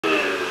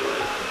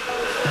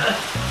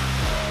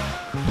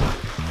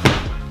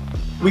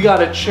We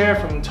got a chair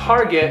from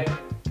Target.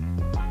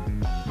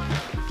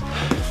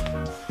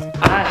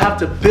 I have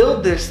to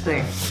build this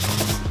thing.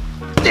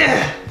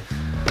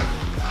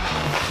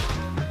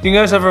 You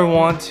guys ever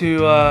want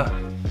to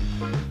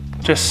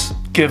just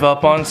give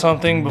up on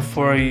something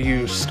before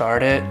you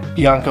start it?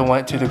 Bianca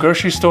went to the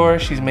grocery store.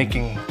 She's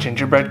making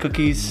gingerbread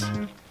cookies.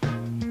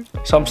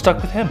 So I'm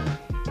stuck with him.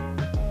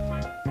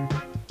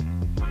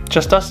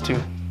 Just us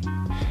two.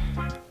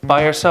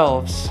 By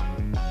ourselves.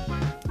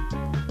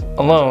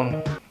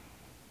 Alone.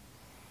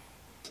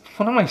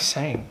 What am I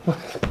saying?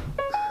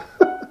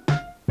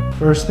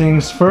 First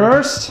things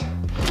first.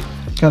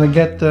 Gotta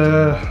get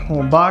the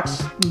little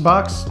box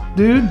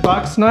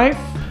knife.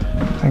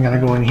 I gotta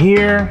go in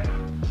here.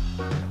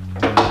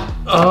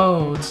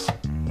 Oh,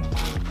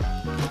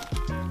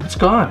 it's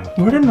gone.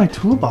 Where did my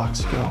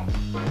toolbox go?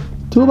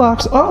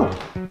 Toolbox, oh,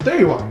 there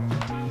you are.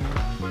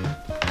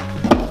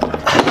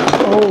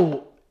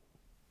 Oh,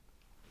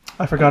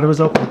 I forgot it was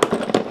open.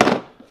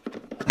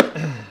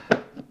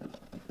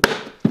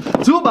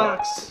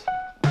 Toolbox.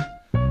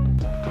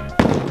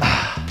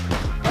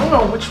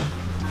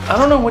 I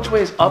don't know which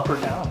way is up or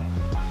down.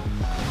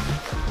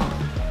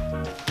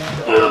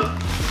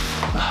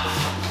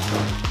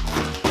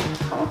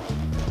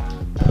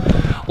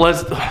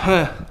 Let's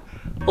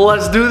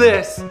do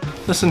this.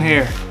 Listen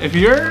here, if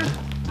you're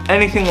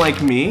anything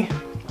like me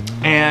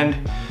and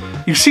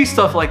you see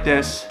stuff like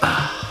this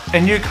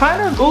and you're kind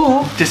of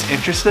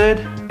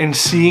disinterested in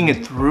seeing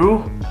it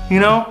through, you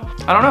know?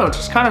 I don't know, it's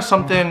just kind of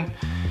something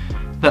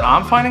that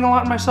I'm finding a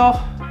lot in myself.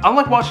 I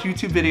like watch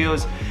YouTube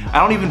videos. I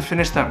don't even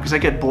finish them because I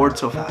get bored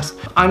so fast.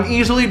 I'm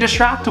easily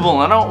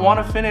distractible and I don't want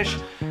to finish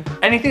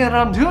anything that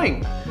I'm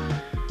doing.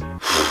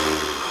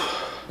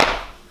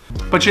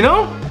 But you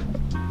know,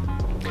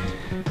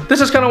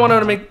 this is kind of what I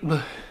want to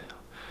make.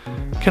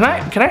 Can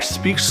I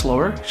speak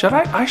slower?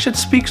 I should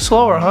speak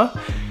slower, huh?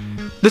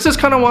 This is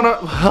kind of what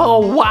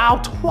oh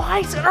wow,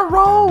 twice in a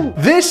row.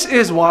 This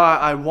is why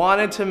I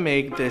wanted to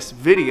make this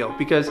video,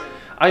 because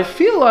I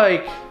feel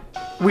like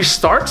we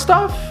start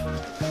stuff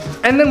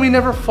and then we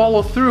never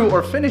follow through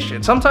or finish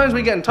it. Sometimes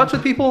we get in touch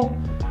with people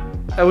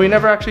and we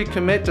never actually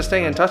commit to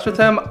staying in touch with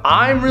them.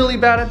 I'm really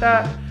bad at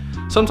that.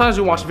 Sometimes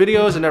we watch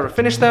videos and never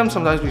finish them.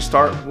 Sometimes we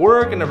start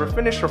work and never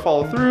finish or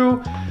follow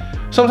through.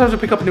 Sometimes we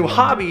pick up a new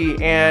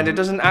hobby and it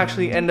doesn't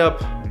actually end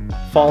up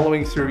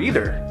following through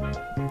either.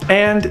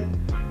 And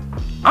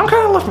I'm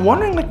kind of left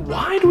wondering, like,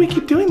 why do we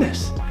keep doing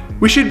this?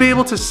 We should be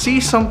able to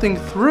see something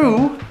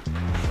through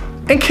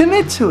and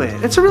commit to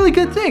it. It's a really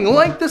good thing.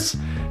 Like this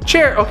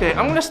chair. Okay,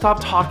 I'm gonna stop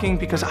talking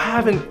because I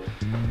haven't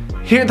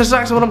here. This is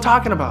actually what I'm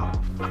talking about.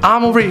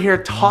 I'm over here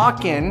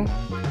talking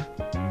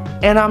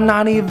and I'm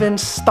not even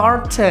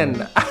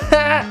starting.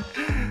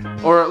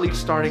 Or at least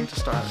starting to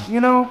start.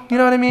 You know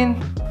what I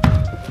mean?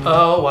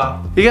 Oh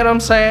wow. You get what I'm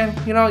saying?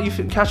 You know, you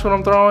catch what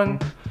I'm throwing?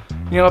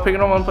 You know,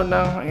 picking up one, putting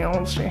down, you know,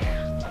 let's see.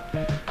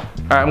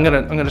 Alright, I'm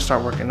gonna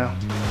start working now.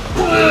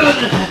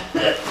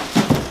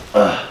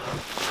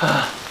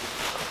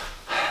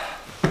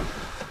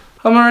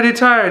 I'm already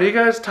tired. Are you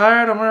guys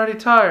tired? I'm already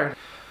tired.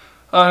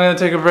 I'm gonna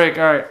take a break.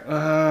 Alright.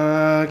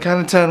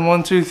 Count of 10.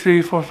 1, 2,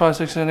 3, 4, 5,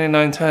 6, 7, 8,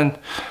 9, 10.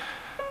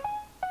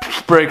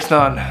 Break's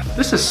done.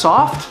 This is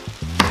soft?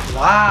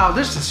 Wow,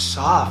 this is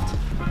soft.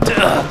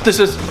 This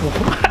is,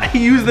 I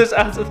use this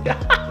as a,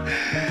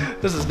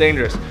 this is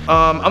dangerous.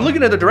 I'm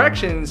looking at the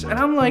directions and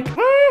I'm like, maybe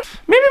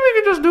we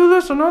could just do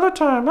this another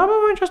time. How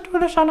about we just do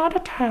this another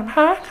time,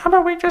 huh? How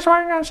about we just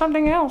work on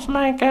something else,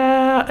 like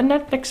a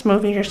Netflix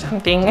movie or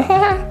something?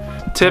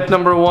 Tip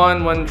number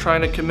 1, when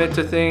trying to commit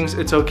to things,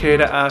 it's okay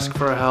to ask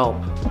for help.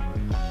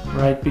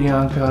 Right,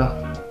 Bianca?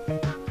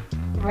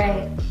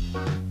 Right.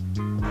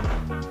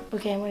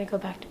 Okay, I'm gonna go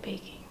back to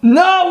baking.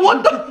 No,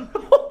 what the?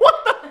 What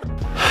the?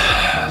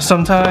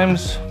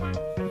 Sometimes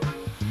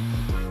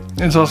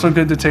it's also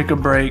good to take a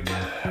break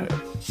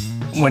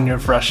when you're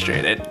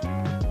frustrated. Oh my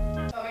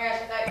gosh, I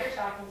thought you were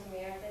talking to me.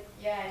 I said,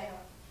 yeah,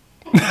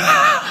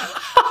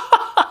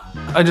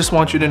 I know. I just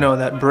want you to know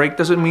that break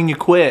doesn't mean you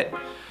quit.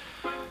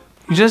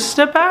 You just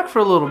step back for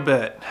a little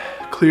bit.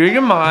 Clear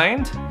your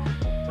mind,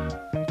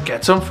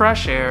 get some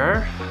fresh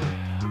air,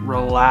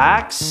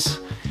 relax,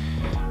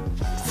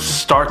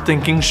 start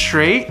thinking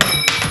straight,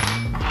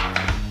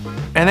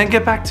 and then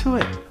get back to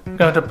it. I'm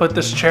going to put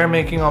this chair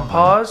making on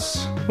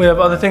pause. We have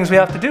other things we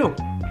have to do.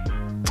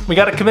 We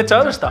got to commit to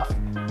other stuff.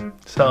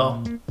 So,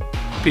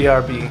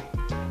 BRB.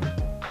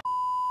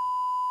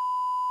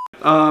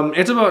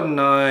 It's about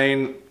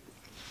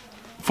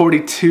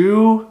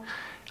 9:42.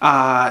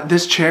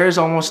 This chair is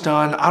almost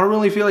done. I don't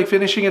really feel like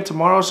finishing it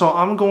tomorrow, so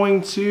I'm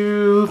going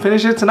to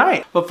finish it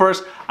tonight. But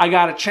first, I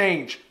gotta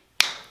change.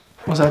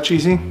 Was that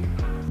cheesy?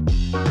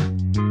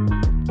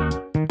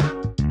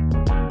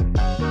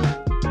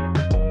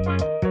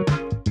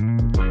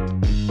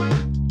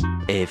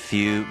 A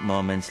few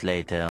moments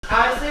later.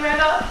 Honestly,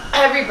 Randall,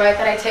 every bite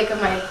that I take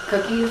of my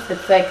cookies,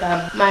 it's like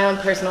my own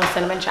personal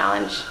cinnamon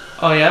challenge.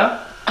 Oh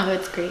yeah? Oh,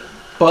 it's great.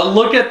 But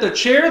look at the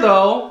chair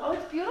though. Oh,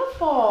 it's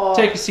beautiful.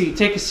 Take a seat,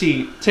 take a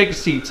seat, take a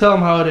seat. Tell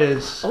them how it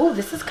is. Oh,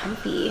 this is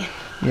comfy.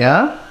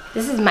 Yeah?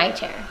 This is my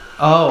chair.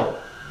 Oh.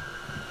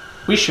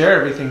 We share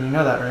everything, you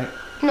know that, right?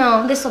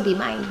 No, this will be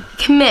mine.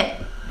 Commit.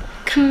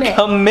 Commit.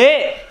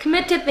 Commit.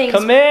 Commit to things.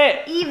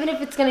 Commit. Even if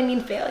it's gonna mean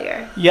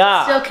failure.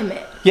 Yeah. Still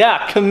commit.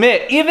 Yeah,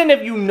 commit. Even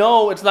if you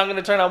know it's not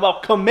gonna turn out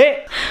well,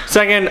 commit.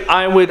 Second,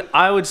 I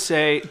would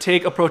say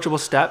take approachable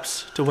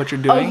steps to what you're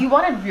Oh, doing. you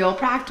wanted real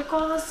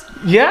practicals?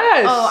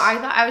 Yes. Oh, I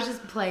thought I was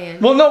just playing.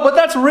 Well, no, but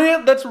that's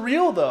real. That's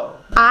real though.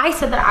 I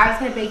said that I was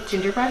gonna bake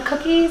gingerbread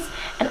cookies,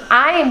 and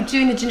I am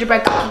doing the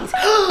gingerbread cookies.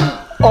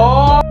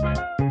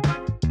 Oh.